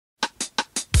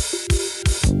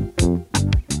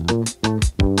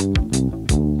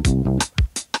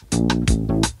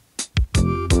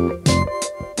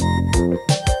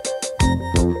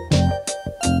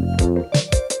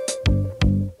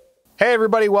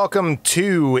everybody. Welcome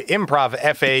to Improv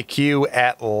FAQ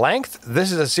at Length.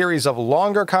 This is a series of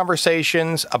longer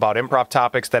conversations about improv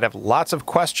topics that have lots of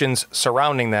questions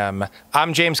surrounding them.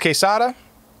 I'm James Quesada.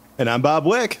 And I'm Bob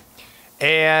Wick.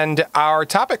 And our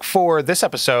topic for this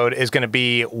episode is going to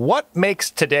be what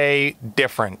makes today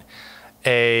different?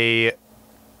 A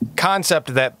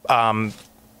concept that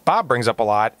Bob brings up a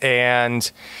lot.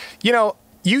 And, you know,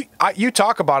 you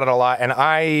talk about it a lot, and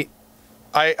I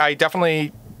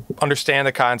definitely understand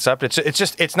the concept.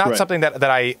 It's not something that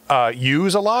I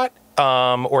use a lot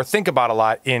or think about a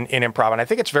lot in improv, and I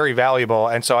think it's very valuable.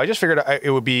 And so I just figured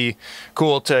it would be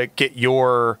cool to get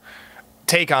your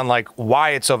take on like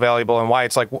why it's so valuable and why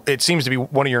it's like it seems to be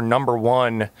one of your number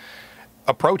one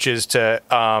approaches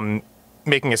to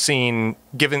making a scene,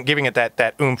 giving it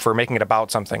that oomph for making it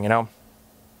about something, you know?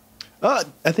 I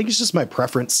think it's just my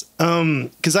preference.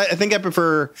 Because I think I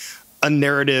prefer a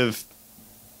narrative.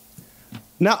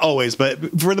 Not always,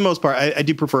 but for the most part, I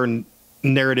do prefer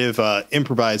narrative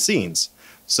improvised scenes.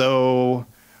 So,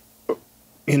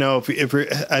 you know,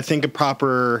 if I think a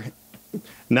proper,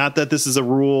 not that this is a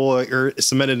rule or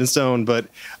cemented in stone, but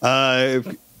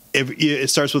if it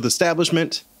starts with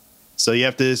establishment, so you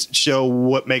have to show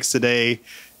what makes today,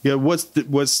 you know,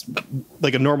 what's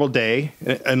like a normal day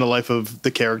in the life of the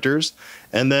characters,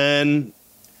 and then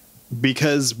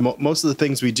because most of the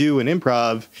things we do in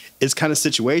improv is kind of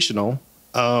situational.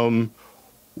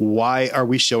 Why are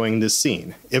we showing this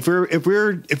scene? If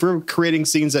we're creating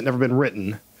scenes that never been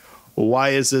written,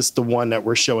 why is this the one that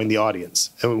we're showing the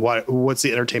audience? And what's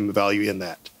the entertainment value in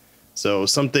that? So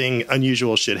something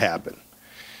unusual should happen.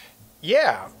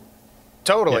 Yeah,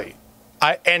 totally.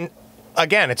 Yeah. And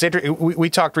again, it's interesting. We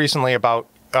talked recently about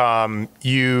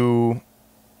you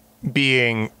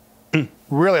being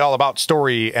really all about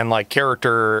story and like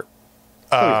character.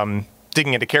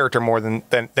 Digging into character more than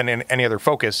in any other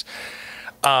focus.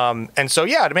 And so,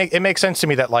 yeah, it makes sense to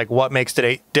me that like what makes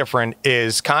today different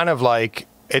is kind of like,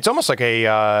 it's almost like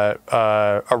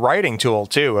a writing tool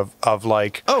too of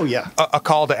like, oh yeah, a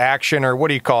call to action, or what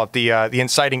do you call it? The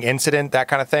inciting incident, that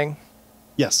kind of thing.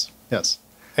 Yes.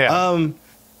 Yeah.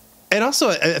 And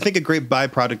also I think a great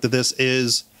byproduct of this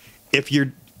is if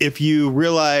you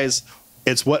realize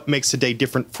it's what makes today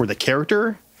different for the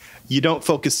character, you don't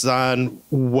focus on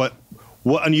what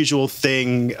unusual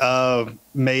thing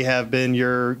may have been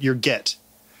your get.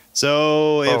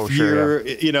 So if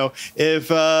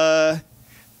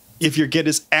if your get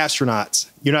is astronauts,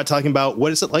 you're not talking about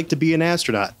what is it like to be an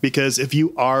astronaut, because if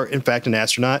you are in fact an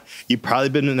astronaut, you've probably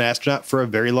been an astronaut for a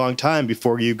very long time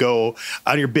before you go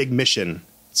on your big mission.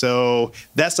 So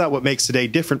that's not what makes today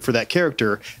different for that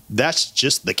character. That's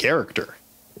just the character.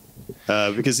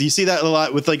 Because you see that a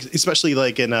lot with like, especially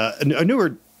like in a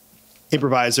newer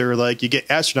improviser, like you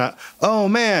get astronaut. Oh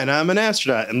man, I'm an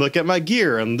astronaut, and look at my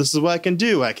gear, and this is what I can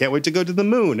do. I can't wait to go to the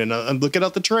moon, and look at all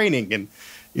the training, and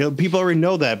you know people already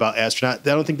know that about astronaut.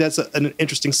 I don't think that's an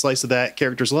interesting slice of that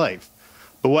character's life.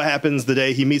 But what happens the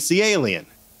day he meets the alien,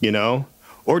 you know,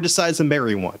 or decides to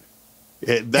marry one?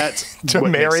 That's to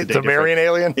marry an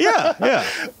alien. Yeah.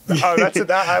 Oh,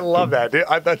 I love that.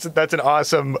 That's an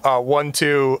awesome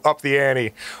 1-2 up the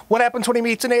ante. What happens when he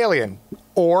meets an alien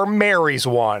or marries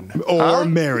one?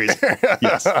 Marries.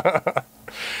 Yes.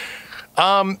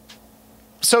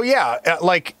 So yeah,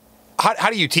 like how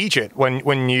do you teach it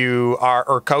when you are,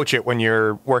 or coach it when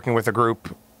you're working with a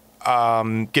group?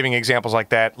 Giving examples like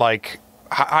that, like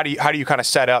how do you kind of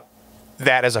set up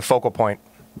that as a focal point?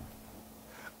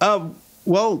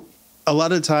 Well, a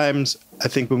lot of times, I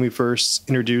think when we first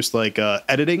introduce like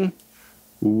editing,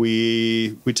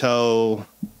 we tell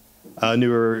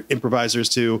newer improvisers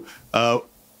to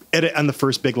edit on the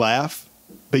first big laugh,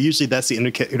 but usually that's the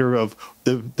indicator of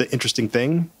the interesting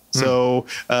thing. So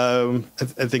I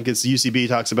think it's UCB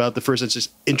talks about the first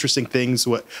interesting things,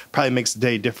 what probably makes the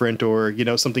day different, or you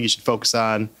know something you should focus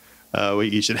on, what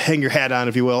you should hang your hat on,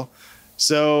 if you will.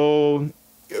 So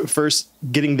first,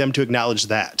 getting them to acknowledge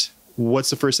that. What's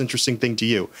the first interesting thing to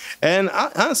you? And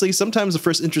honestly, sometimes the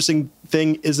first interesting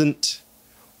thing isn't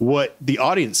what the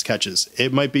audience catches.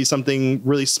 It might be something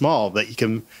really small that you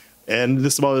can, and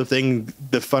the smaller thing,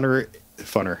 the funner,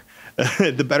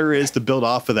 the better it is to build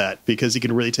off of that, because you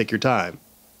can really take your time.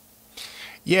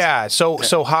 Yeah. So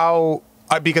how,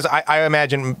 because I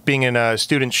imagine being in a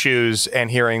student's shoes and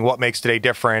hearing what makes today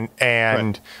different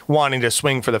and wanting to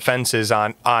swing for the fences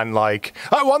on like,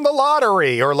 I won the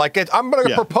lottery, or like I'm going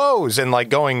to propose, and like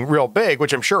going real big,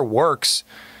 which I'm sure works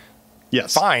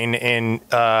fine. And,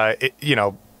 you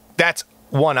know, that's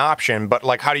one option, but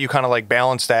like, how do you kind of like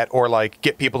balance that, or like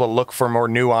get people to look for more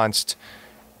nuanced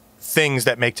things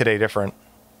that make today different?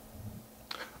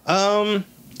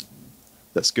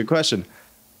 That's a good question.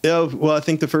 Yeah, well, I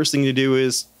think the first thing to do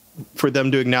is for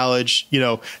them to acknowledge,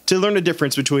 to learn the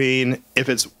difference between if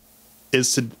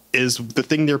is the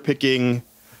thing they're picking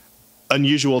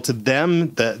unusual to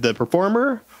them, the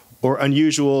performer, or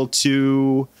unusual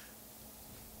to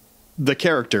the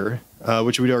character,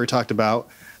 which we already talked about,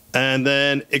 and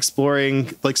then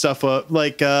exploring like stuff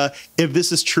if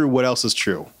this is true, what else is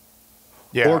true?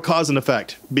 Yeah. Or cause and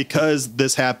effect. Because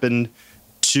this happened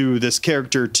to this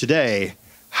character today,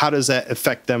 how does that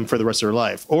affect them for the rest of their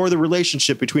life? Or the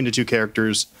relationship between the two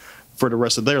characters for the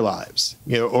rest of their lives,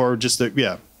 or just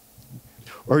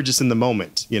or just in the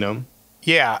moment,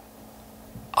 Yeah.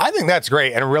 I think that's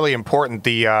great and really important.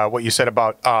 The what you said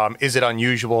about is it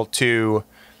unusual to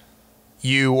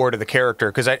you or to the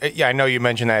character? Because I know you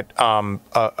mentioned that a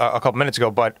couple minutes ago,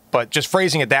 but just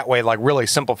phrasing it that way like really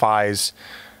simplifies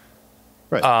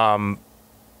right.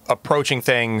 Approaching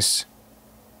things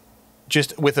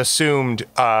just with assumed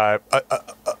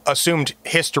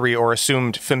history or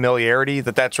assumed familiarity.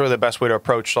 That's really the best way to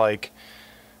approach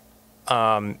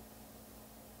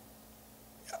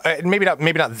maybe not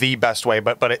the best way,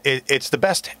 but it's the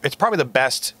best. It's probably the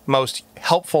best, most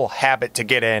helpful habit to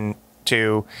get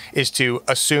into is to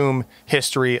assume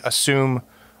history, assume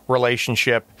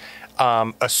relationship,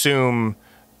 assume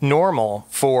normal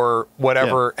for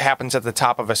whatever happens at the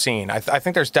top of a scene. I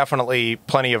think there's definitely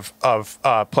plenty of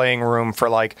playing room for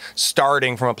like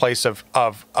starting from a place of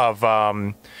out of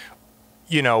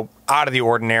the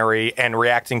ordinary and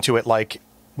reacting to it like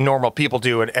normal people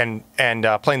do and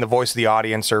playing the voice of the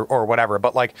audience or whatever.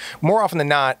 But like more often than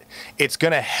not, it's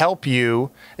going to help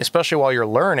you, especially while you're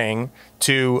learning,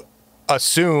 to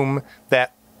assume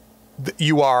that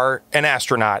you are an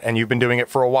astronaut and you've been doing it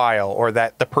for a while, or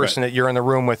that the person that you're in the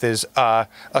room with is a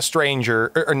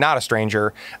stranger or not a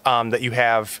stranger, that you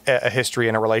have a history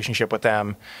and a relationship with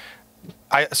them.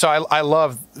 I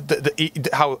love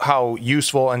how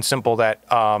useful and simple that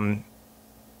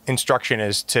instruction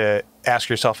is to ask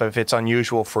yourself if it's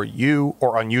unusual for you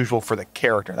or unusual for the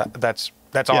character. That's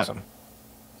awesome.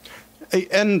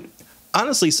 And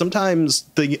honestly, sometimes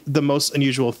the most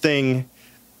unusual thing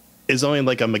is only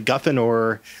like a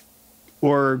MacGuffin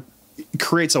or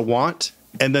creates a want,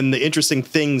 and then the interesting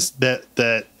things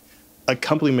that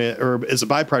accompaniment or as a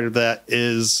byproduct of that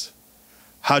is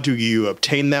how do you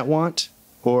obtain that want?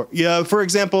 Or for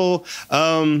example,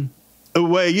 a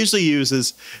way I usually use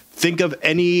is think of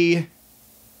any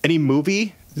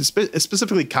movie,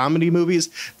 specifically comedy movies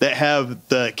that have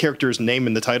the character's name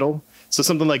in the title. So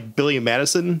something like Billy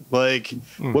Madison,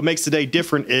 what makes Today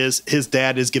different is his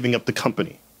dad is giving up the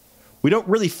company. We don't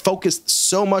really focus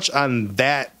so much on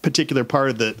that particular part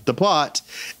of the plot.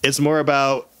 It's more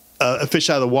about a fish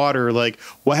out of the water, like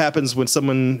what happens when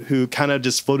someone who kind of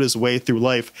just floated his way through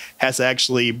life has to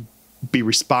actually be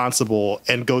responsible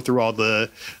and go through all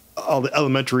the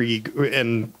elementary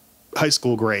and high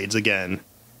school grades again.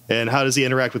 And how does he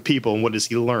interact with people and what does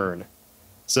he learn?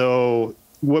 So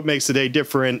what makes Today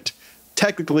different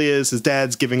technically is his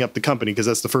dad's giving up the company, because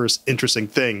that's the first interesting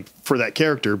thing for that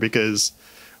character, because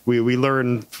we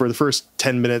learn for the first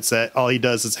 10 minutes that all he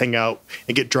does is hang out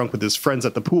and get drunk with his friends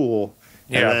at the pool.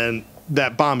 And then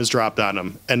that bomb is dropped on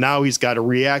him. And now he's got to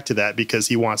react to that because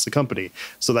he wants the company.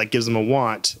 So that gives him a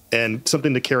want and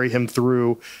something to carry him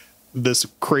through this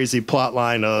crazy plot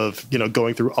line of,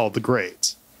 going through all the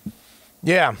grades.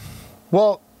 Yeah.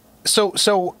 Well,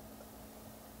 so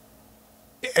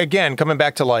again, coming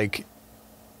back to like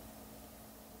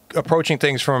approaching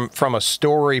things from a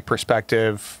story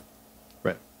perspective,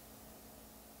 right?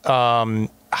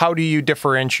 How do you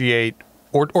differentiate,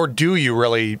 or do you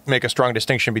really make a strong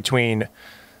distinction between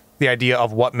the idea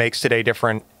of what makes Today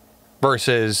different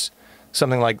versus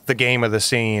something like the game of the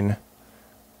scene?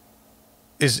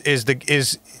 Is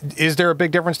there a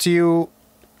big difference to you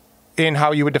in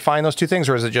how you would define those two things,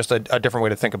 or is it just a different way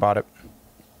to think about it?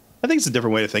 I think it's a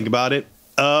different way to think about it.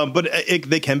 But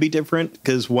they can be different,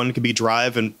 because one could be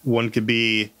drive and one could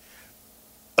be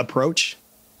approach.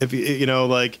 If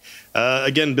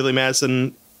again, Billy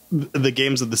Madison, the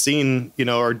games of the scene,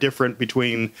 are different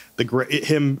between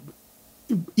him.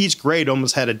 Each grade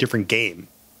almost had a different game.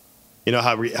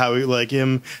 How like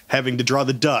him having to draw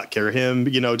the duck, or him,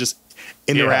 just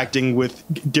interacting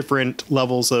with different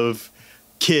levels of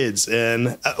kids,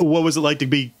 and what was it like to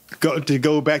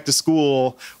go back to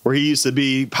school where he used to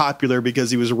be popular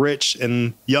because he was rich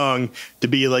and young, to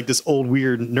be like this old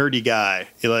weird nerdy guy,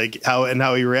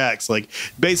 how he reacts. Like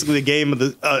basically the game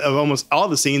of almost all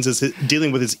the scenes is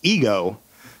dealing with his ego.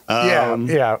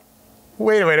 Yeah.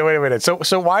 Wait a minute.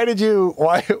 So why did you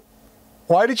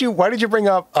bring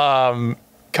up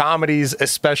comedies,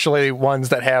 especially ones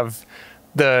that have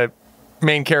the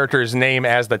main character's name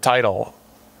as the title?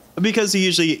 Because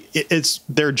usually it's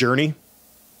their journey.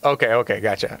 Okay,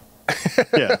 gotcha.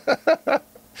 Yeah.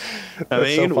 I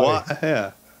mean, so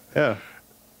yeah.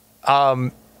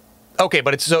 Okay,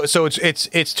 but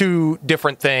it's two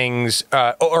different things,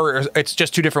 or it's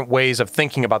just two different ways of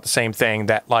thinking about the same thing.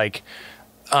 That like,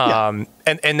 and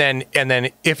then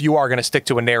if you are going to stick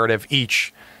to a narrative,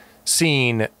 each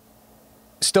scene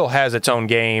still has its own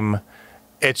game.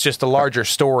 It's just the larger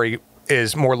story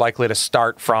is more likely to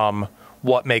start from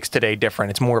what makes today different.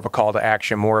 It's more of a call to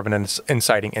action, more of an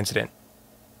inciting incident.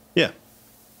 Yeah.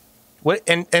 What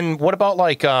and what about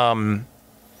like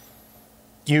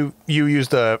you use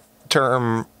the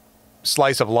term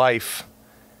slice of life.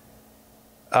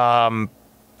 How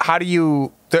do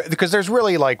you, because there's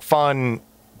really like fun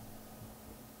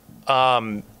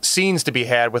scenes to be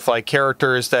had with like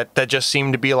characters that just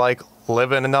seem to be like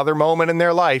living another moment in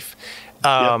their life.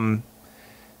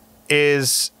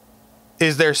 Is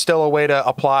there still a way to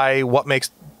apply what makes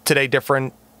today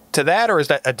different to that, or is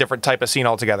that a different type of scene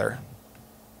altogether?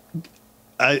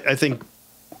 I think,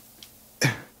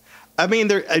 I mean,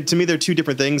 to me, they're two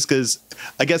different things, because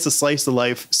I guess the slice of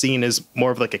life scene is more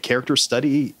of like a character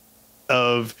study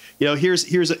of, you're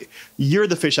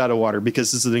the fish out of water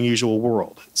because this is an unusual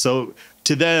world. So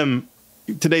to them,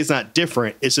 today's not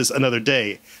different. It's just another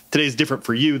day. Today's different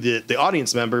for you, the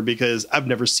audience member, because I've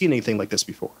never seen anything like this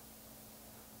before.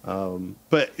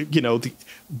 But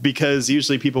because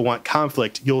usually people want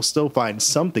conflict, you'll still find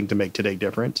something to make today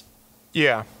different.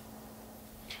 Yeah.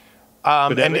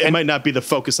 But it might not be the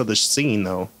focus of the scene,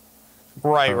 though.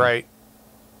 Right.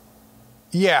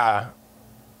 Yeah.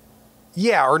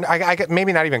 Or I get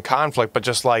maybe not even conflict, but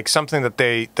just like something that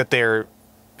they're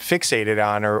fixated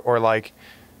on, or like.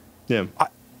 Yeah.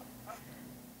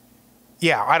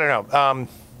 I don't know.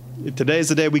 Today's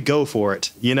the day we go for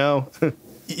it. Yeah. It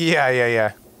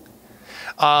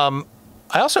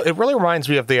really reminds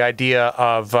me of the idea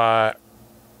of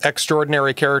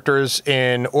extraordinary characters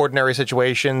in ordinary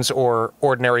situations, or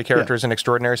ordinary characters in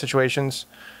extraordinary situations.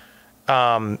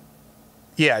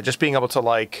 Just being able to,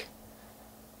 like,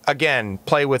 again,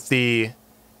 play with the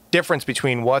difference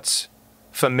between what's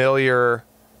familiar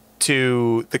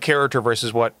to the character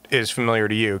versus what is familiar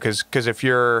to you. Because if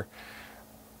you're,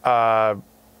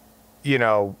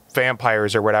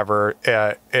 vampires or whatever,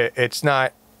 it's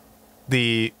not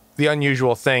the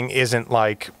unusual thing isn't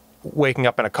like waking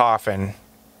up in a coffin.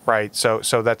 Right. So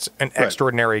that's an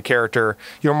extraordinary character.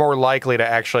 You're more likely to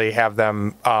actually have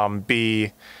them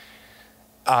be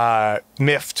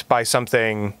miffed by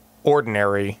something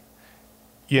ordinary,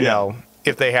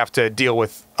 if they have to deal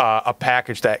with a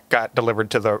package that got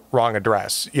delivered to the wrong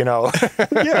address,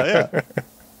 Yeah.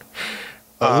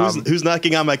 Who's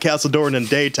knocking on my castle door in the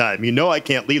daytime? I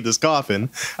can't leave this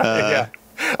coffin. Yeah.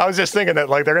 I was just thinking that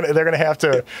like they're gonna have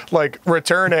to like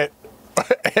return it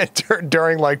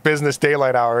during like business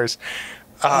daylight hours.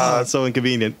 So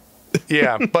inconvenient.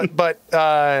 Yeah, but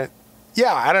I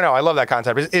don't know. I love that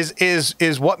concept.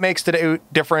 Is what makes today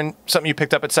different something you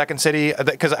picked up at Second City?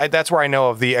 Because that's where I know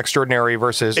of the extraordinary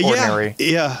versus ordinary.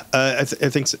 Yeah. I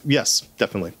think so. Yes,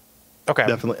 definitely. Okay,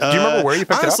 definitely. Do you remember where you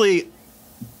picked it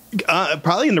up?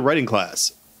 Probably in the writing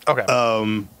class.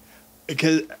 Okay.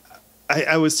 Because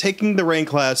I was taking the writing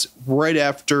class right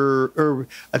after, or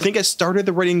I think I started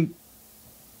the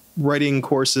writing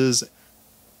courses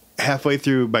halfway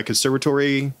through my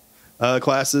conservatory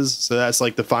classes. So that's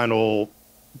like the final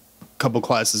couple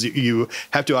classes you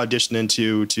have to audition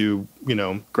into to,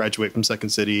 graduate from Second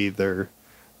City, their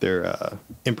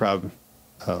improv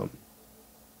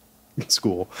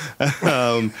school.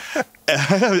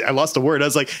 I lost the word. I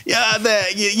was like,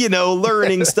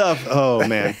 learning stuff. Oh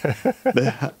man.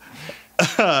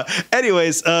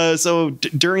 Anyways, so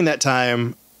during that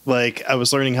time, like I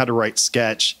was learning how to write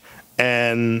sketch,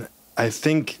 and I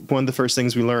think one of the first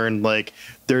things we learned, like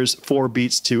there's 4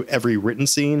 beats to every written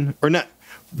scene, or not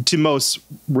to most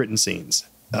written scenes.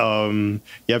 You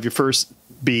have your first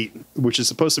beat, which is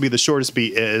supposed to be the shortest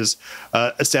beat, is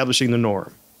establishing the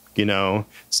norm,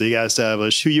 so you got to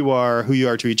establish who you are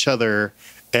to each other,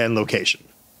 and location.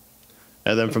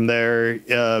 And then from there,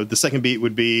 the second beat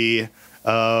would be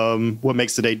what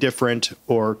makes the day different,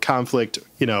 or conflict,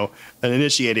 and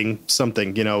initiating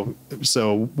something,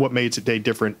 so what made today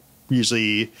different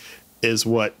usually is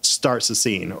what starts the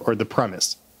scene or the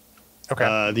premise. Okay.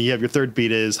 Then you have your third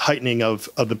beat is heightening of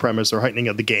the premise, or heightening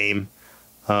of the game.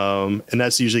 And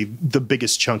that's usually the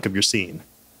biggest chunk of your scene.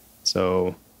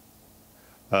 So,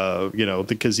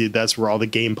 because that's where all the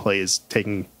gameplay is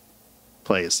taking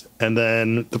place. And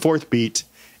then the fourth beat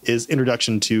is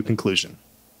introduction to conclusion.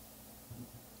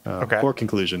 Okay. Or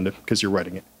conclusion, because you're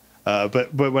writing it.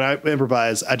 But when I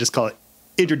improvise, I just call it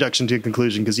introduction to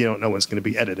conclusion because you don't know when it's going to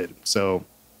be edited. So,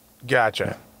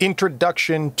 gotcha.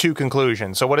 Introduction to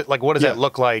conclusion. So what does that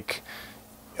look like?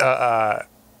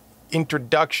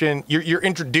 Introduction. You're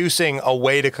introducing a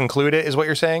way to conclude it, is what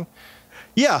you're saying?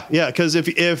 Yeah. Because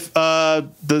if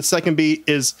the second beat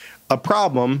is a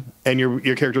problem and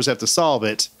your characters have to solve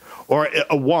it, or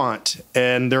a want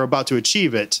and they're about to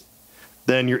achieve it,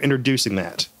 then you're introducing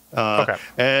that. Okay.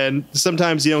 And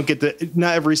sometimes you don't get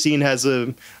not every scene has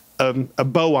a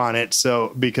bow on it.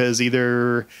 So because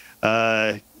either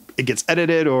it gets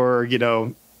edited or,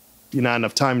 you're not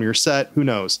enough time in your set, who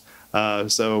knows? Or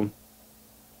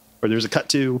there's a cut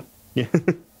to. Yeah.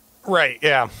 Right.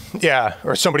 Yeah. Yeah.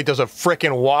 Or somebody does a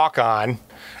frickin' walk on.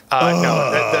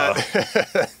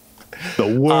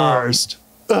 The worst.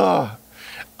 But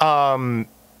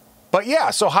yeah,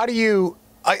 so how do you,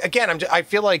 I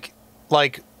feel like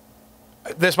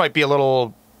this might be a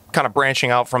little kind of branching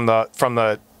out from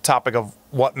the topic of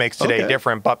what makes today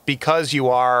different, but because you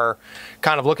are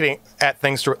kind of looking at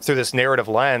things through this narrative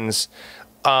lens,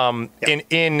 in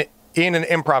an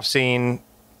improv scene,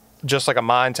 just like a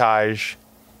montage,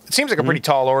 it seems like a pretty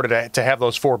tall order to have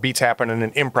those 4 beats happen in an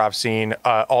improv scene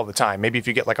all the time. Maybe if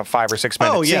you get like a 5 or 6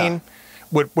 minute scene,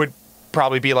 would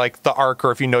probably be like the arc,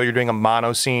 or if you're doing a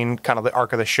mono scene, kind of the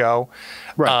arc of the show.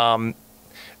 Right.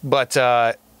 But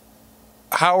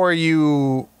how are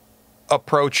you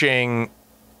approaching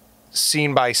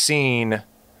scene by scene,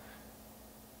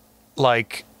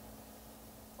 like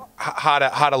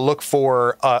how to look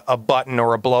for a button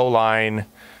or a blow line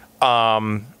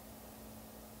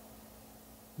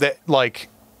that, like,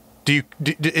 is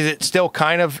it still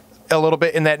kind of a little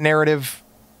bit in that narrative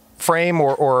frame,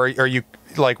 or are you,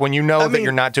 like, when that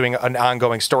you're not doing an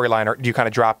ongoing storyline, or do you kind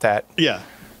of drop that? Yeah.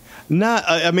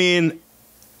 Because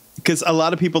a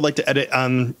lot of people like to edit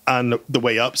on the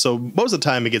way up. So most of the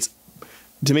time it gets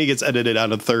edited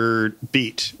on a third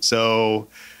beat. So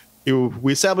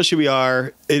we establish who we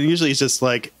are, and usually it's just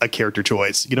like a character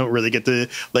choice. You don't really get to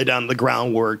lay down the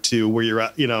groundwork to where you're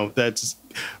at. That's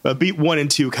beat 1 and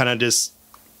 2 kind of just,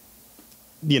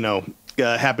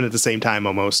 happen at the same time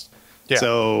almost. Yeah.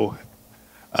 So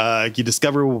you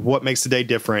discover what makes the day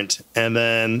different. And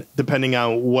then depending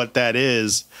on what that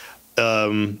is,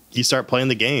 you start playing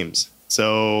the games.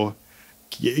 So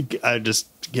I just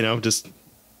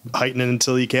heighten it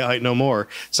until you can't heighten no more.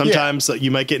 Sometimes you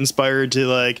might get inspired to,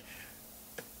 like,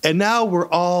 and now we're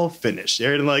all finished.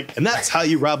 And that's how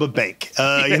you rob a bank.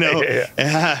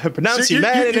 Pronounce you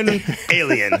man and an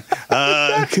alien.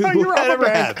 Whatever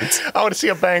happens. I want to see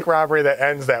a bank robbery that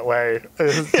ends that way.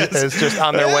 It's just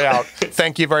on their way out.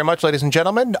 Thank you very much, ladies and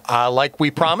gentlemen. Like we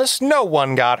promised, no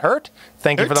one got hurt.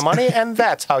 Thank you for the money, and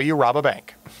that's how you rob a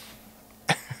bank.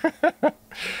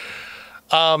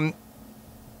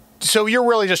 So you're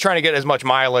really just trying to get as much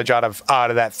mileage out of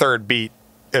that third beat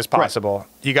as possible. Right.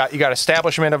 You got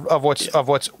establishment of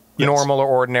what's normal or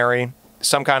ordinary,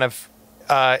 some kind of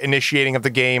initiating of the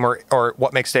game or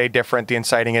what makes today different, the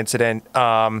inciting incident,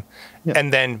 and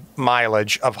then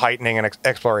mileage of heightening and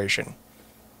exploration.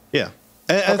 Yeah.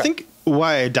 I think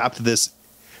why I adopted this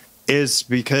is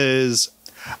because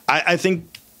I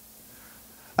think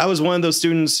I was one of those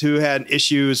students who had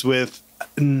issues with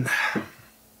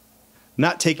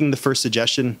not taking the first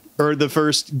suggestion or the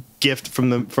first gift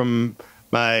from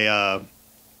my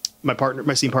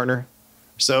scene partner.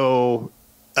 So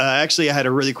actually, I had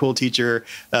a really cool teacher,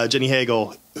 Jenny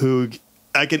Hagel, who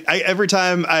every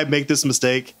time I make this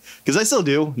mistake, because I still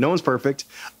do, no one's perfect.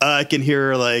 I can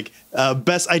hear like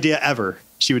best idea ever.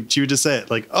 She would just say it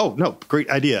like, "Oh no,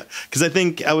 great idea." Because I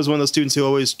think I was one of those students who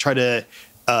always try to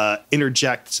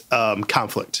interject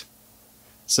conflict.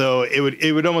 So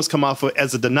it would almost come off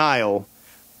as a denial,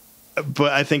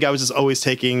 but I think I was just always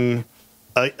taking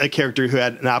a character who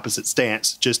had an opposite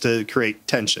stance just to create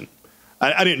tension.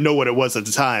 I didn't know what it was at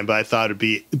the time, but I thought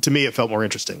to me, it felt more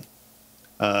interesting.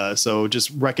 So just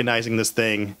recognizing this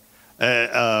thing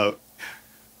and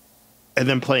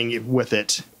then playing with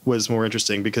it was more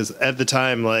interesting, because at the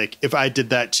time, like, if I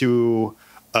did that to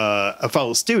a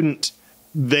fellow student,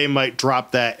 they might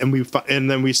drop that, and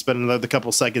then we spend another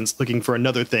couple seconds looking for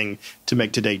another thing to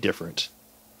make today different.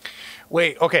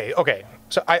 Wait, okay.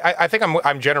 So I think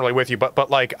I'm generally with you, but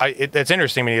like it's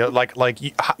interesting to me,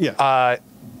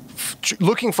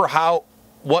 looking for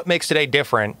what makes today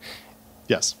different.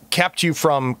 Yes, kept you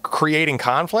from creating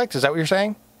conflict. Is that what you're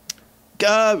saying?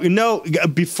 No,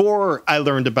 before I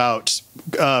learned about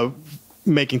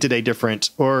making today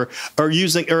different, or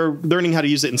learning how to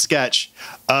use it in sketch,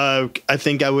 I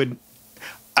think I would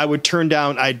turn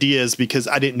down ideas because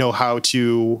I didn't know how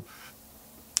to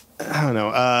I don't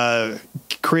know,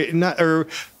 create not, or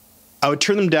I would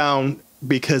turn them down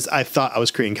because I thought I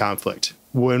was creating conflict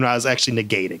when I was actually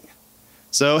negating.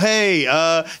 So,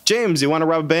 hey, James, you want to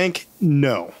rob a bank?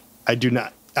 No, I do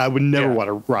not. I would never want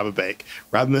to rob a bank.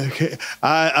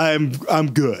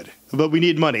 I'm good, but we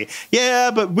need money.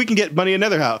 Yeah, but we can get money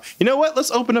another how. You know what?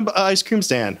 Let's open up an ice cream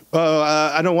stand. Oh,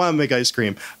 I don't want to make ice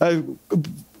cream.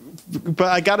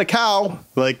 But I got a cow.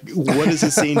 Like, what is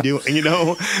this scene doing? You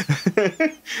know?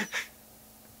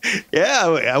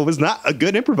 Yeah, I was not a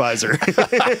good improviser.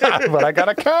 But I got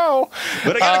a cow.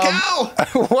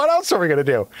 What else are we gonna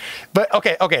do? But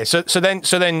okay. So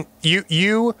then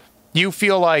you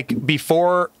feel like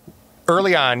before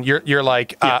early on you're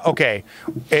like okay,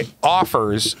 it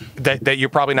offers that you're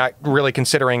probably not really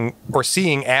considering or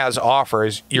seeing as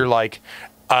offers. You're like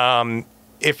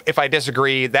if I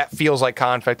disagree, that feels like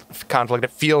conflict. It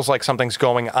feels like something's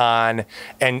going on,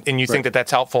 and you think that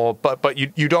that's helpful, but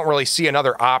you don't really see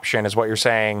another option, is what you're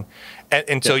saying,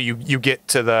 until you get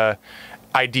to the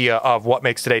idea of what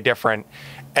makes today different,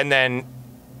 and then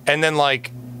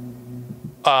like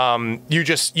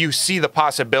you see the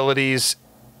possibilities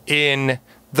in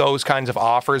those kinds of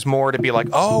offers more to be like,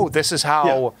 oh, this is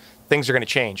how things are going to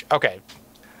change. Okay.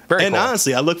 Very cool.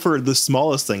 Honestly, I look for the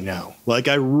smallest thing now. Like,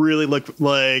 I really look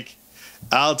like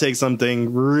I'll take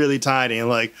something really tiny and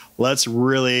like, let's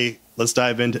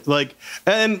dive into like,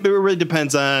 and it really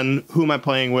depends on who am I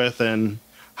playing with and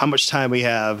how much time we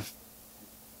have.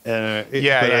 I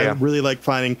really like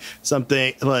finding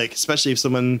something like, especially if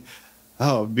someone,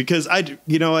 because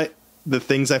you know what, the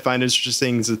things I find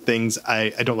interesting is the things I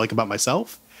don't like about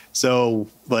myself. So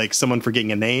like someone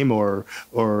forgetting a name or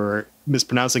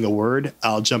mispronouncing a word,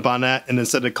 I'll jump on that. And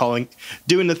instead of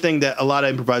doing the thing that a lot of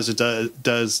improvisers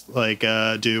does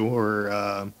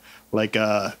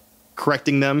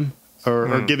correcting them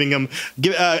or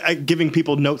giving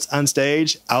people notes on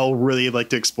stage, I'll really like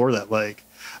to explore that. Like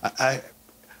I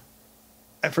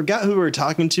forgot who we were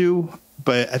talking to,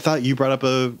 but I thought you brought up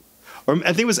or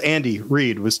I think it was Andy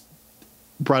Reid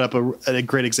brought up a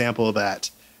great example of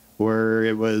that, where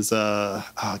it was I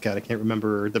can't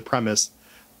remember the premise,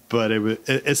 but it was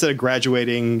instead of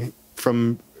graduating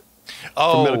from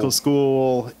medical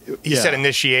school, he said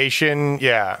initiation.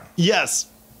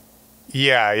 Yes.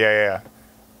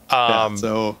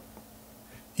 So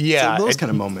those kind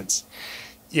of moments.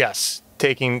 Yes,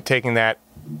 taking that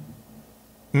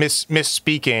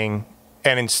misspeaking,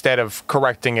 and instead of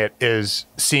correcting it, is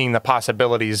seeing the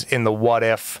possibilities in the what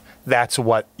if. That's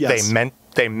what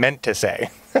they meant to say.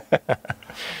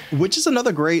 Which is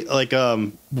another great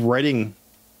writing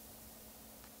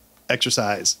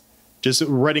exercise. Just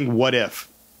writing what if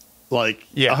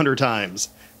 100 times,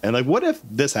 and like, what if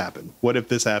this happened? What if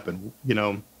this happened? You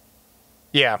know.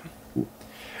 Yeah.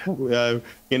 I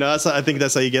think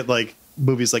that's how you get like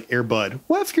movies like Air Bud.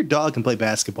 What if your dog can play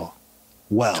basketball?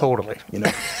 Well, totally. You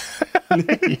know.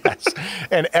 Yes.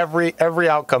 And every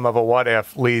outcome of a what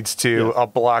if leads to a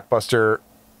blockbuster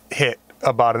hit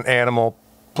about an animal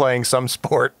playing some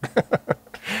sport.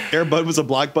 Air Bud was a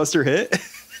blockbuster hit.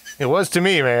 It was to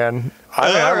me, man.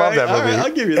 I love that movie. Right,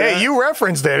 I'll give you that. Hey, you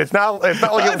referenced it. It's not like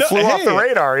it flew off the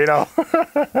radar, you know.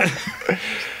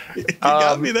 You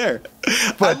got me there.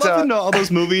 But I love to know all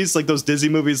those movies, like those Disney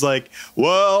movies, like,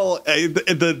 well,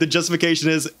 the justification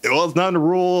is, well, it's not in the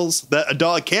rules that a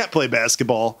dog can't play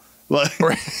basketball. Like,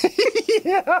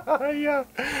 yeah.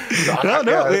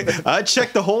 No. I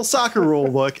checked the whole soccer rule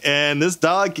book, and this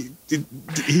dog.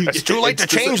 It's too late to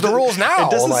change the rules now.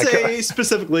 It doesn't say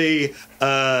specifically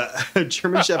a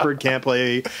German Shepherd can't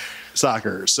play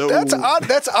soccer. So that's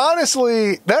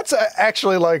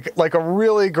actually like a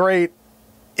really great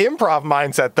improv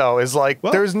mindset, though, is like,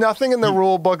 there's nothing in the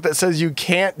rule book that says you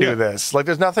can't do this. Like,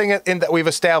 there's nothing in that we've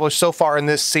established so far in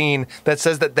this scene that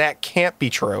says that can't be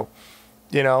true.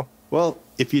 You know? Well,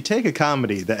 if you take a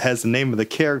comedy that has the name of the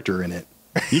character in it,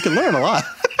 you can learn a lot.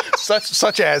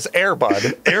 such as Air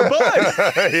Bud. Air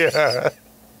Bud. Yeah.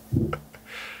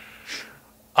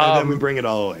 And then we bring it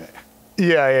all away.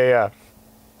 Yeah.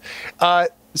 Are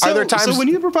there times? So when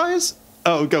you improvise?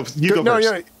 Oh, go first.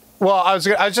 Well, I was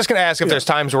just going to ask if there's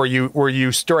times where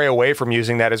you stray away from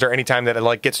using that. Is there any time that it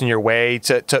like gets in your way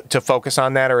to focus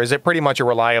on that, or is it pretty much a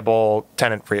reliable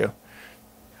tenet for you?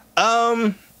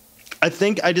 I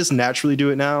think I just naturally do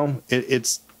it now.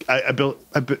 It's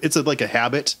like a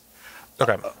habit.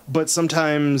 Okay. But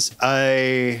sometimes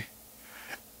if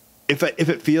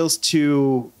it feels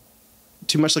too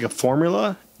much like a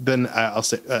formula, then I'll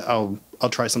say I'll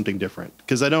try something different,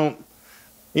 because I don't.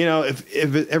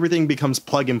 If everything becomes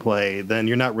plug and play, then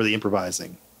you're not really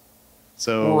improvising.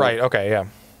 So right. Okay. Yeah.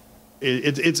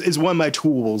 It's one of my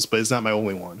tools, but it's not my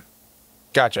only one.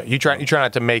 Gotcha. You try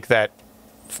not to make that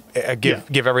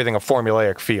give everything a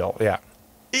formulaic feel. Yeah.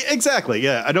 Exactly.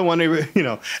 Yeah. I don't want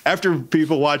to, after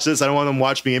people watch this, I don't want them to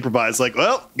watch me improvise like,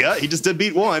 well, yeah, he just did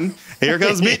beat 1. Here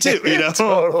comes beat 2,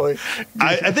 Totally.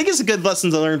 I think it's a good lesson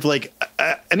to learn for like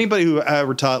anybody who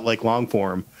ever taught like long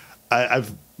form.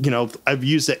 I've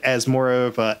used it as more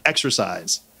of an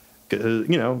exercise,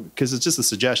 because it's just a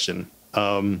suggestion.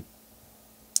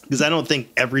 Because I don't think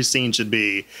every scene should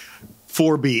be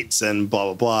 4 beats and blah,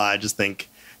 blah, blah. I just think,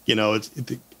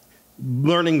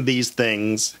 learning these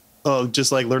things,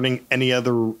 just like learning any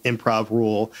other improv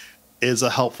rule, is a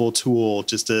helpful tool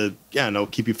just to,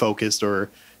 keep you focused, or,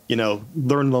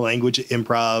 learn the language of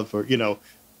improv, or,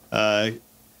 I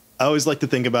always like to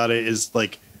think about it is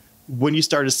like when you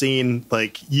start a scene,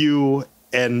 like you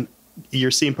and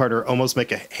your scene partner almost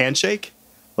make a handshake.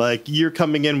 Like you're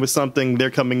coming in with something, they're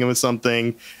coming in with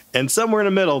something, and somewhere in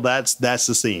the middle, that's the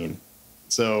scene.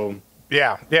 So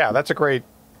yeah, that's a great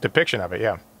depiction of it.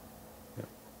 Yeah.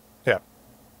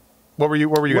 What were you?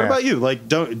 What about you? Like,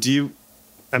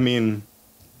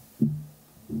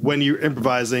 when you're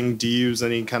improvising, do you use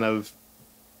any kind of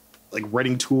like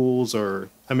writing tools, or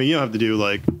you don't have to do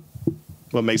like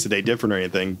what makes a day different or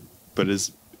anything, but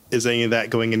is any of that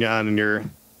going on in your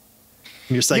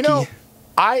psyche?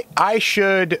 I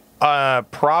should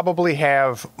probably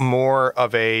have more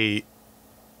of a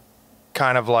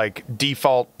kind of like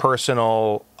default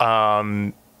personal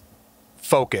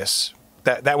focus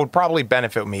that would probably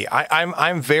benefit me.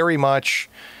 I'm very much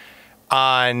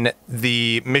on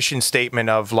the mission statement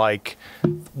of like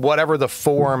whatever the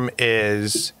form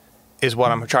is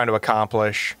what I'm trying to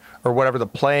accomplish, or whatever the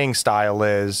playing style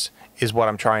is what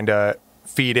I'm trying to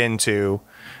feed into.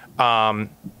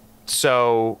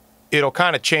 So it'll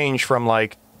kind of change from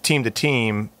like team to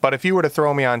team. But if you were to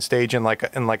throw me on stage in like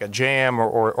a jam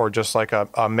or just like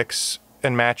a mix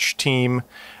and match team,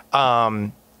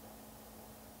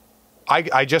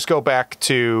 I just go back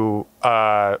to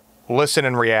listen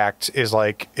and react is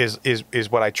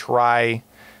what I try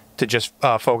to just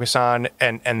focus on,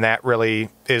 and that really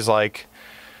is like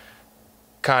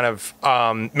kind of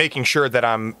making sure that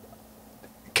I'm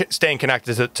staying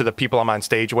connected to the people I'm on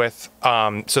stage with,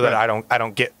 so that I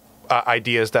don't get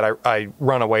ideas that I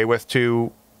run away with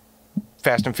too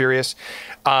fast and furious.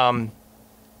 I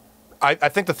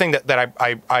think the thing that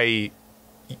I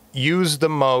use the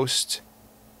most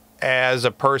as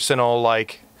a personal,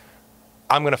 like,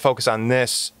 I'm going to focus on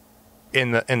this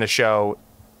in the show,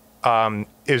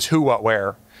 is who, what,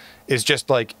 where, is just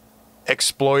like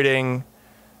exploiting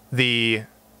the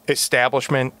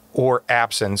establishment or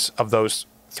absence of those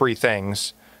 3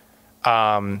 things.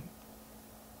 And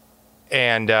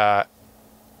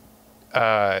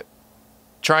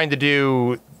trying to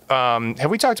do,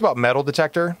 have we talked about metal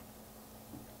detector?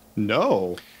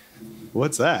 No.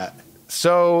 What's that?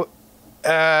 So,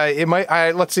 it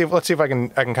might. Let's see if I can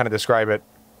kind of describe it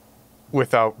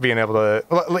without being able to.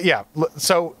 Yeah.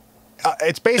 So,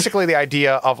 it's basically the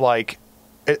idea of like,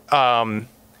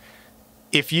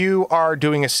 if you are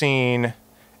doing a scene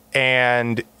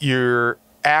and you're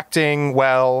acting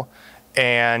well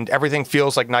and everything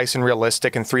feels like nice and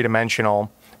realistic and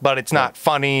 3-dimensional, but it's not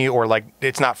funny, or like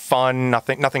it's not fun.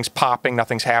 Nothing's popping.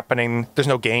 Nothing's happening. There's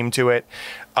no game to it.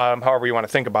 However you want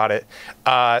to think about it.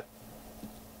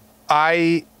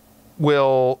 I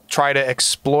will try to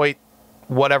exploit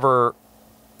whatever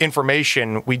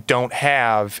information we don't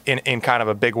have in kind of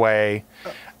a big way,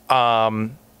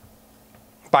 by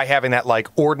having that like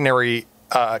ordinary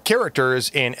characters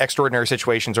in extraordinary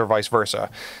situations, or vice versa.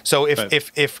 So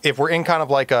if we're in kind of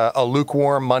like a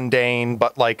lukewarm, mundane,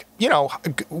 but like,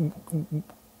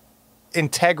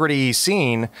 integrity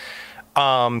scene,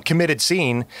 committed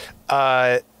scene,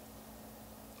 I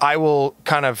will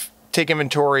kind of take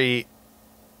inventory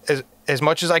as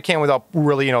much as I can without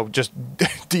really, just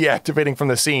deactivating from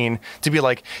the scene, to be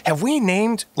like, have we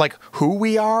named like who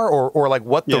we are, or like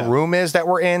what the room is that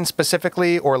we're in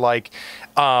specifically, or like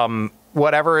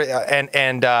whatever,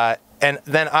 and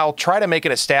then I'll try to make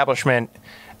an establishment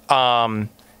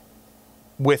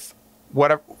with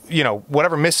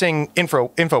whatever missing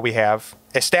info we have,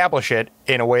 establish it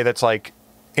in a way that's like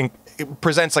it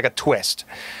presents like a twist.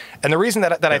 And the reason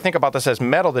that I think about this as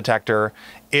metal detector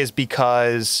is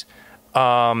because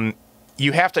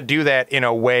you have to do that in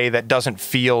a way that doesn't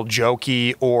feel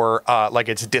jokey or like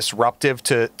it's disruptive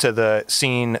to the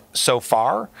scene so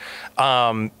far.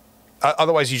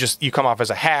 Otherwise, you come off as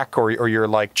a hack, or you're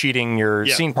like cheating your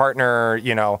scene partner,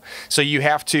 So you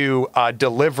have to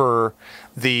deliver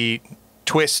the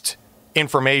twist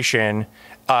information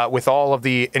with all of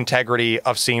the integrity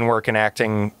of scene work and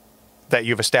acting that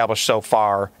you've established so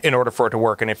far in order for it to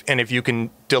work. And if you can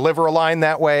deliver a line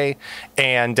that way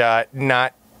and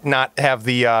not have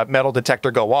the metal detector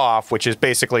go off, which is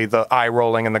basically the eye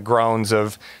rolling and the groans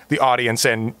of the audience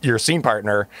and your scene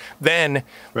partner, then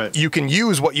you can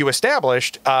use what you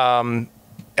established in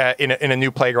a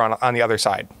new playground on the other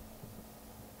side.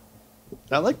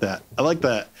 I like that.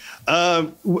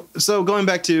 So going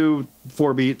back to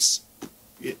 4 beats,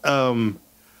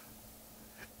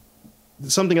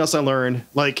 something else I learned,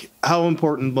 like how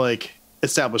important like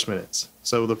establishment is.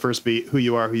 So the first beat, who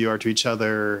you are to each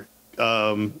other,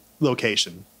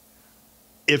 location.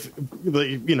 If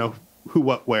you know who,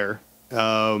 what, where.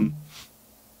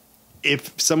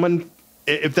 If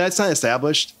that's not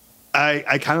established,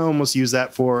 I kind of almost use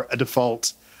that for a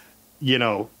default,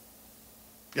 I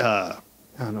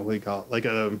don't know what you call it, like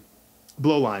a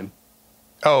blow line.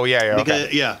 Oh yeah, because,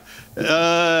 okay.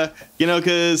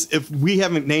 Because if we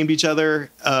haven't named each other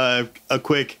a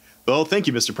quick, well, thank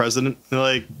you, Mr. President.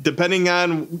 Like depending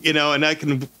on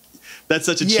and that's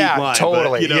such a cheap line.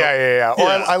 Totally. But, yeah.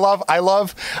 Well, I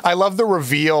love the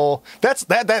reveal.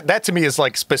 That to me is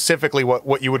like specifically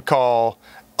what you would call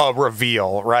a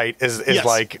reveal, right? Is yes.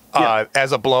 like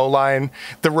as a blow line,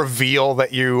 the reveal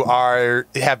that you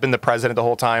have been the president the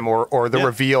whole time, or the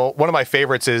reveal. One of my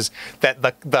favorites is that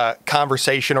the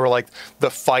conversation or like the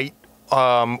fight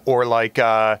or like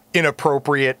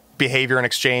inappropriate behavior and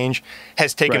exchange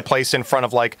has taken place in front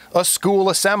of like a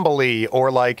school assembly or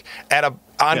like at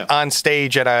on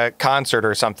stage at a concert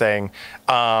or something,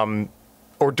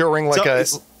 or during like a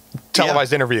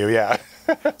televised interview. Yeah.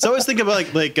 So I was thinking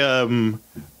about like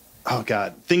oh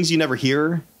god, things you never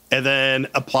hear, and then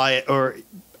apply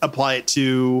it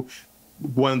to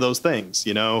one of those things.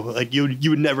 Like you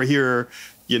would never hear.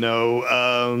 I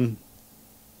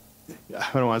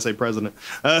don't want to say president.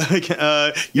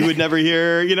 You would never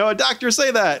hear, a doctor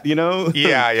say that. Yeah.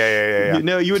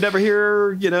 You would never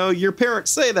hear, your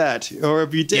parents say that, or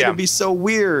if you did, it'd be so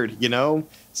weird.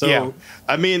 So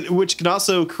I mean, which can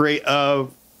also create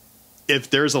if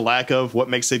there's a lack of what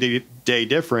makes a day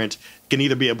different, it can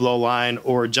either be a blow line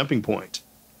or a jumping point.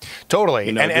 Totally.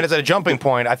 And as a jumping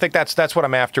point, I think that's what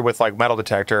I'm after with like metal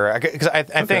detector. Because I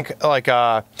think like,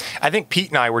 I think Pete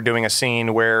and I were doing a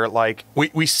scene where like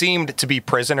we seemed to be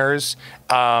prisoners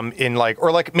in like,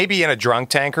 or like maybe in a drunk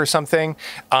tank or something,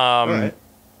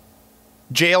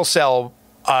 jail cell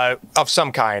of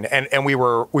some kind. And we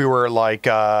were like,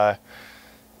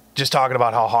 just talking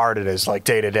about how hard it is like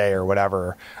day to day or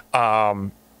whatever.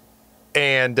 And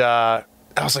I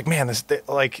was like, man,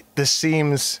 this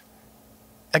seems,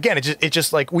 again, it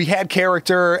just like we had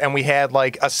character and we had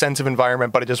like a sense of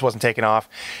environment, but it just wasn't taking off.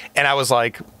 And I was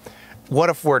like, what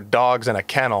if we're dogs in a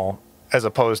kennel as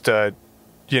opposed to,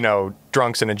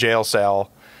 drunks in a jail cell?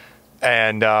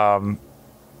 And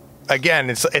again,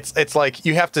 it's like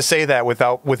you have to say that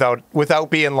without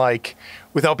being like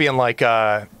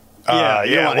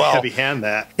well, heavy hand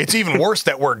that. It's even worse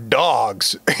that we're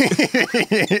dogs.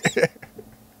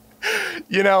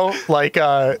 Like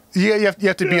you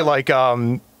have to be like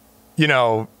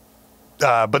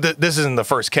but this isn't the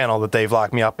first kennel that they've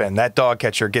locked me up in. That dog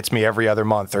catcher gets me every other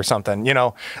month or something,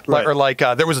 Right. Or like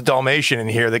there was a Dalmatian in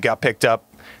here that got picked up.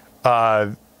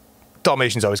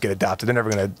 Dalmatians always get adopted. They're never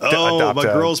going to adopt. My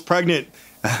girl's pregnant.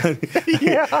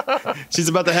 She's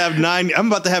about to have 9. I'm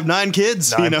about to have 9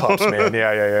 kids. 9 pups, man.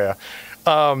 Yeah.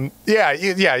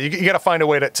 You got to find a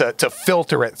way to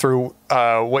filter it through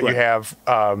what you have.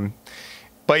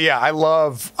 But yeah, I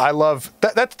love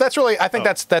that. That's really, I think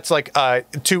that's like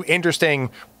 2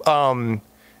 interesting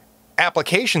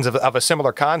applications of a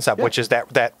similar concept, which is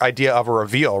that idea of a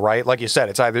reveal, right? Like you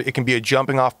said, it can be a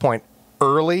jumping off point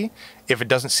early if it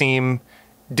doesn't seem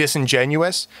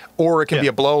disingenuous, or it can be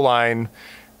a blow line.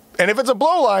 And if it's a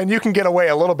blow line, you can get away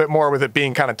a little bit more with it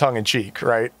being kind of tongue in cheek,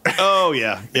 right? Oh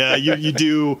yeah. You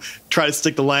do try to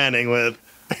stick the landing with,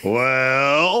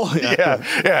 well,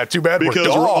 too bad because we're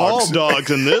dogs. We're all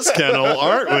dogs in this kennel,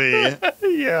 aren't we?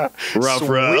 Yeah. Rough.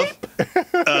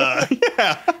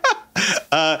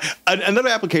 Another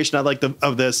application I like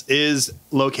of this is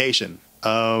location.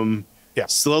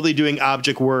 Slowly doing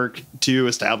object work to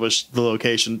establish the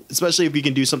location, especially if you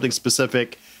can do something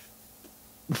specific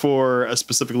for a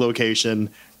specific location,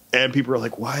 and people are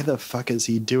like, why the fuck is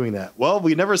he doing that? Well,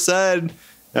 we never said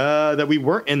that we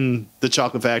weren't in the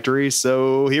chocolate factory,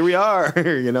 so here we are.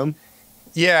 I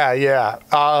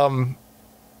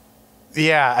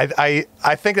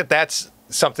think that's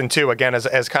something too, again,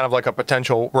 as kind of like a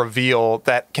potential reveal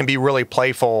that can be really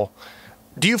playful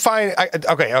Do you find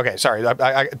okay? Sorry,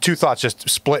 I two thoughts just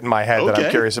split in my head that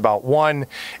I'm curious about. One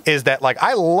is that like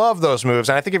I love those moves,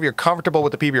 and I think if you're comfortable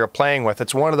with the people you're playing with,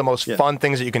 it's one of the most fun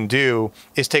things that you can do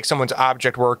is take someone's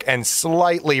object work and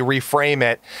slightly reframe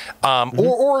it,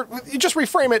 or you just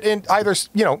reframe it in either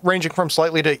ranging from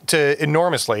slightly to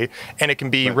enormously, and it can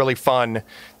be really fun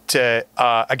to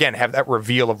again have that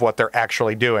reveal of what they're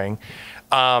actually doing.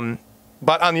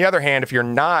 But on the other hand, if you're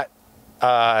not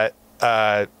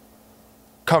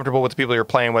comfortable with the people you're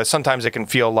playing with, sometimes it can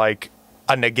feel like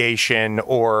a negation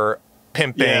or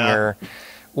pimping or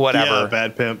whatever. Yeah,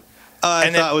 bad pimp. I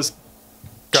thought it was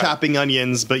chopping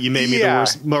onions, but you made me the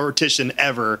worst mortician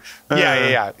ever.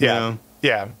 Yeah.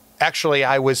 Actually,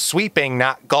 I was sweeping,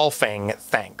 not golfing.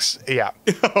 Thanks. Yeah.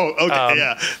 Oh,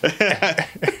 okay.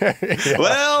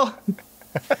 Well,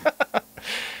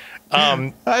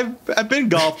 I've been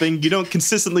golfing. You don't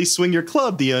consistently swing your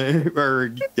club.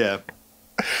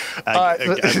 I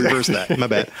reversed that. My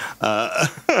bad. I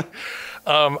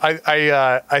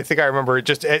think I remember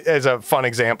just as a fun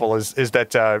example is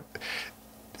that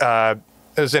I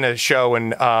was in a show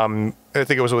and I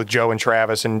think it was with Joe and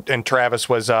Travis and Travis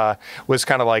was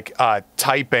kind of like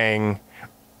typing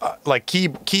like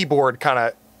keyboard kind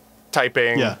of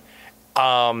typing. Yeah.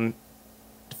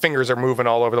 Fingers are moving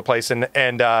all over the place and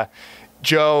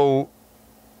Joe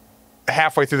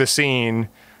halfway through the scene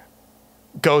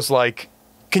goes like,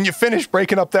 "Can you finish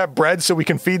breaking up that bread so we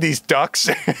can feed these ducks?"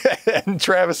 And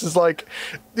Travis is like,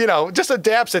 just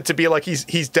adapts it to be like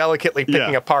he's delicately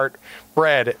picking apart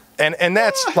bread. And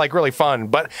that's like really fun.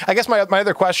 But I guess my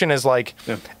other question is like,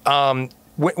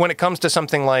 when it comes to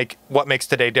something like what makes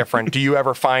today different, do you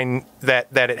ever find that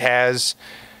it has,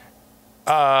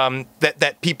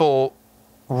 that people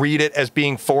read it as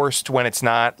being forced when it's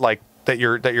not, like that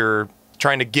you're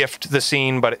trying to gift the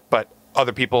scene, but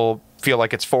other people feel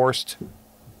like it's forced?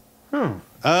 Not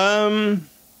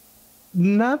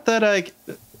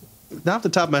off the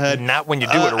top of my head. Not when you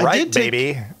do it right,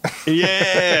 baby.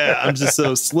 Yeah, I'm just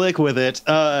so slick with it.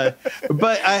 But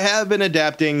I have been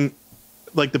adapting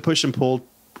like the push and pull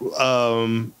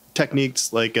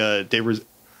techniques like Dave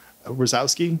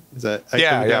Rosowski. Is that?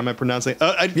 Am I pronouncing?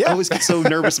 I always get so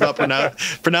nervous about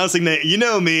pronouncing that. You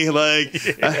know me, like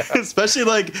especially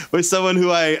like with someone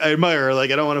who I admire.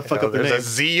 Like I don't want to fuck up their name. There's a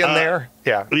Z in there.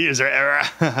 Yeah. User error.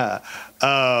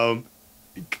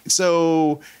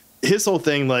 So his whole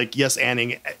thing, like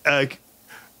yes-anding,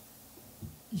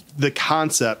 the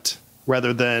concept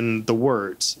rather than the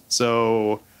words.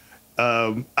 So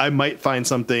I might find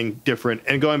something different.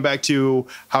 And going back to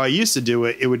how I used to do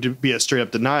it, it would be a straight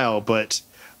up denial. But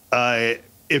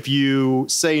if you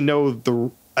say no,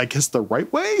 the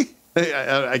right way,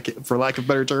 for lack of a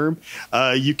better term,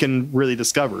 you can really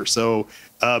discover. So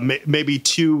maybe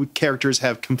two characters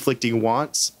have conflicting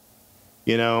wants,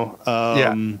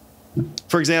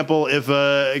 For example, if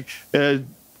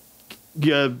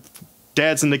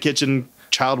dad's in the kitchen,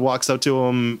 child walks up to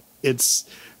him, it's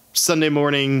Sunday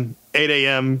morning, 8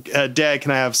 a.m. Dad,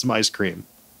 can I have some ice cream?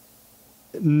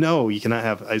 No, you cannot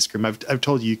have ice cream. I've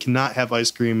told you cannot have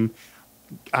ice cream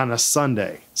on a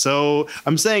Sunday. So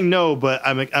I'm saying no, but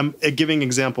I'm giving an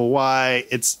example why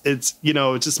it's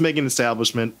just making an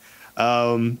establishment.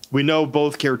 We know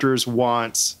both characters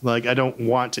want, like, I don't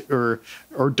want to, or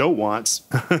don't want,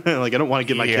 like, I don't want to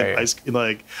give my kid ice cream,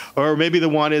 like, or maybe the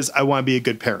one is I want to be a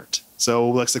good parent. So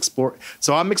let's explore.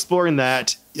 So I'm exploring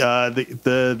that.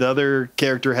 The other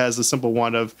character has a simple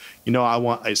one of, I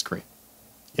want ice cream,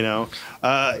 but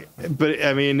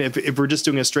I mean, if we're just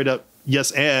doing a straight up yes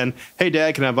and, hey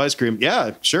dad, can I have ice cream?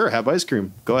 Yeah, sure, have ice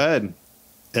cream. Go ahead.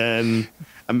 And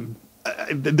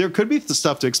there could be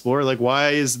stuff to explore, like why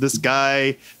is this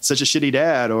guy such a shitty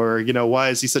dad, or why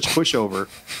is he such a pushover?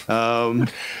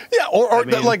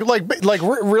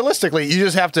 Realistically, you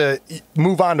just have to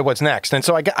move on to what's next. And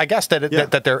so I guess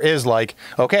that there is like,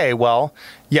 okay, well,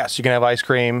 yes, you can have ice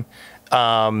cream,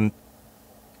 but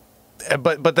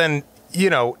then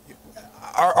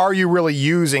are you really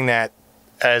using that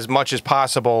as much as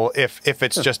possible if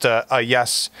it's just a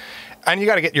yes, and you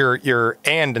got to get your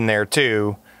and in there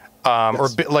too. Or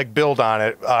build on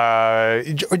it. I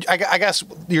guess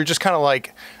you're just kind of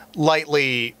like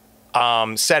lightly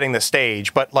setting the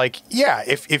stage, but like,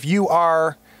 if you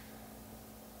are,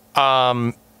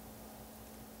 if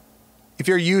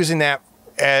you're using that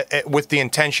with the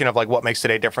intention of like what makes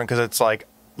today different, because it's like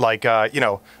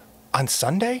on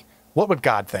Sunday, what would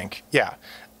God think? Yeah.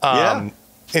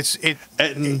 It's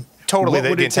totally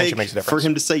the intention makes a difference. For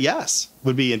him to say yes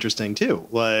would be interesting too.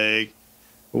 Like,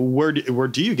 where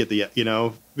do you get the,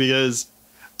 because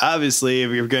obviously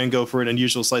if you're going to go for an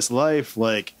unusual slice of life,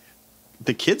 like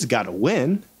the kid's got to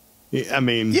win, I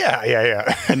mean, Yeah.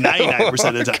 99%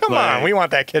 of the time. Come on, we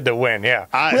want that kid to win. Yeah,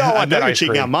 we all I want know that you're ice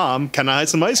cheating cream. on mom. Can I have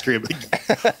some ice cream?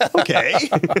 Okay.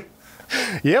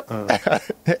 Yep.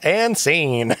 And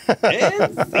scene.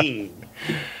 And scene.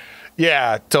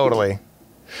 Yeah, totally.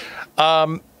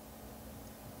 Yeah.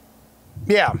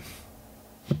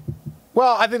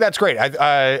 Well, I think that's great.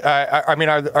 I mean,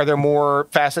 are there more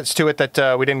facets to it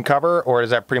that we didn't cover, or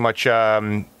is that pretty much? Off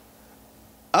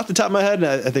the top of my head,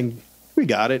 I think we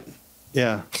got it.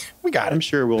 Yeah, We got it. I'm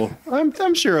sure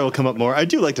I'm sure it'll come up more. I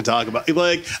do like to talk about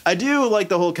I do like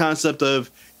the whole concept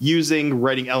of using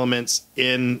writing elements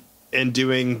in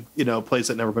doing plays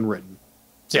that never been written.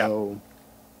 So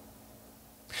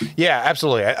Yeah,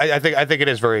 absolutely. I think it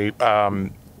is very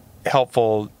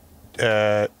helpful.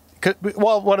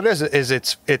 Well, what it is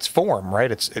it's form,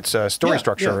 right? It's story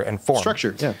structure and form.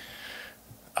 Structure, yeah.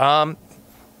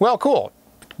 Well, cool.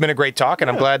 It's been a great talk, and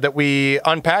I'm glad that we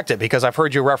unpacked it because I've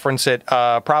heard you reference it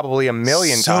probably a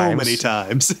million times. So many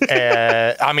times.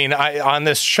 I mean, on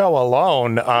this show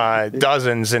alone,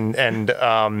 dozens,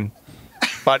 and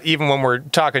but even when we're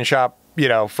talking shop,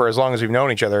 for as long as we've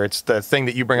known each other, it's the thing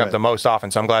that you bring up the most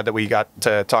often. So I'm glad that we got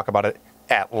to talk about it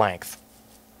at length.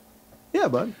 Yeah,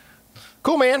 bud.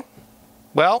 Cool, man.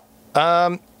 Well,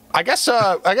 I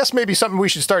guess maybe something we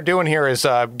should start doing here is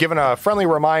giving a friendly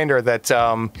reminder that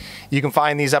you can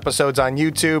find these episodes on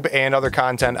YouTube and other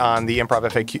content on the Improv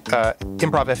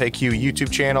FAQ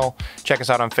YouTube channel. Check us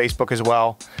out on Facebook as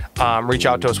well. Reach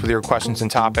out to us with your questions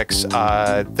and topics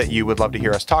that you would love to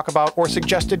hear us talk about, or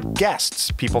suggested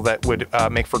guests, people that would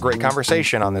make for great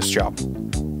conversation on this show.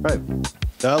 Right.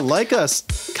 Like us,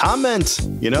 comment.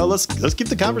 Let's keep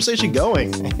the conversation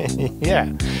going.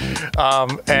 Yeah.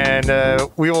 And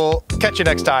we will catch you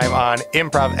next time on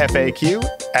Improv FAQ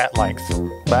at length.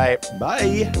 Bye.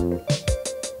 Bye.